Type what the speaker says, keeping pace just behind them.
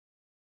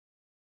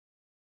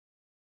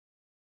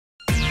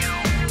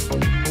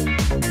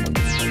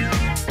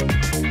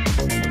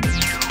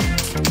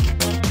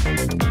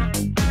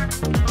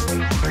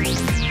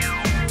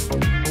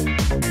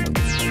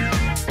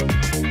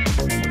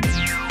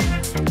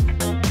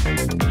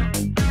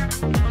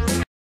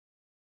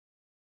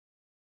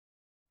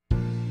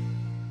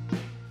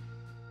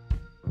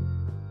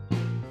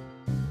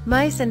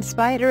Mice and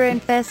spider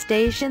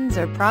infestations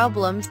are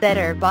problems that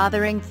are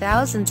bothering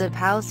thousands of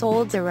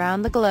households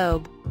around the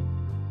globe.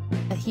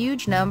 A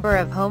huge number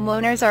of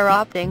homeowners are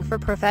opting for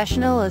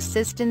professional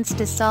assistance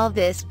to solve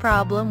this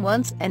problem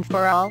once and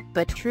for all,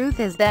 but truth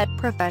is that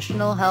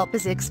professional help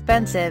is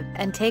expensive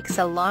and takes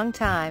a long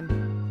time.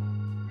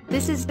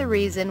 This is the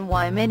reason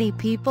why many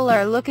people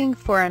are looking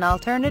for an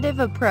alternative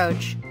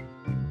approach.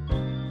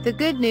 The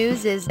good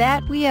news is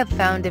that we have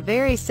found a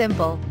very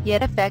simple,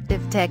 yet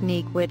effective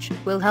technique which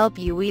will help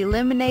you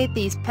eliminate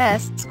these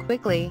pests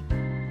quickly.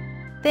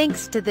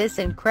 Thanks to this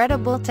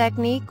incredible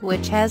technique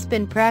which has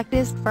been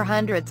practiced for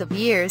hundreds of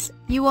years,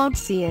 you won't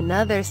see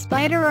another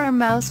spider or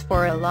mouse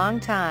for a long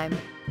time.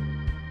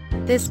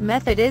 This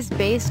method is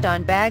based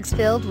on bags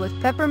filled with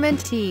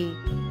peppermint tea.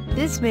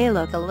 This may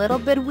look a little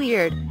bit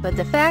weird, but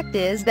the fact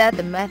is that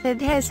the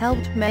method has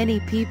helped many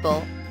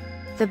people.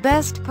 The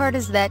best part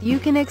is that you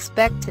can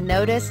expect to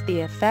notice the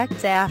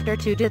effects after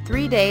 2 to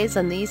 3 days,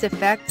 and these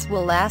effects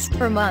will last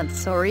for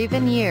months or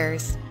even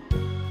years.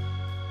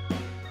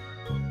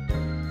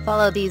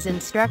 Follow these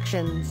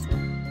instructions.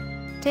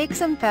 Take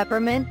some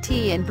peppermint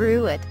tea and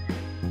brew it.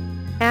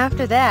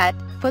 After that,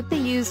 put the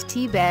used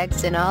tea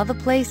bags in all the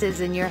places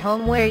in your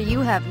home where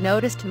you have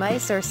noticed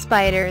mice or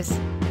spiders.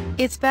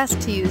 It's best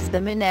to use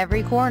them in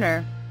every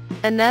corner.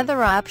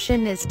 Another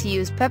option is to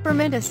use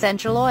peppermint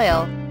essential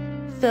oil.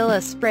 Fill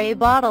a spray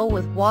bottle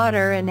with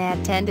water and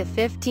add 10 to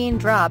 15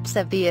 drops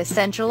of the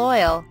essential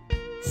oil.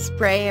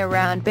 Spray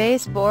around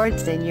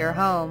baseboards in your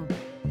home.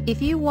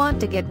 If you want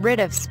to get rid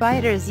of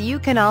spiders, you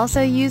can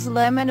also use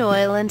lemon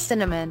oil and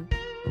cinnamon.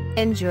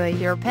 Enjoy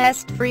your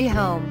pest-free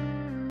home.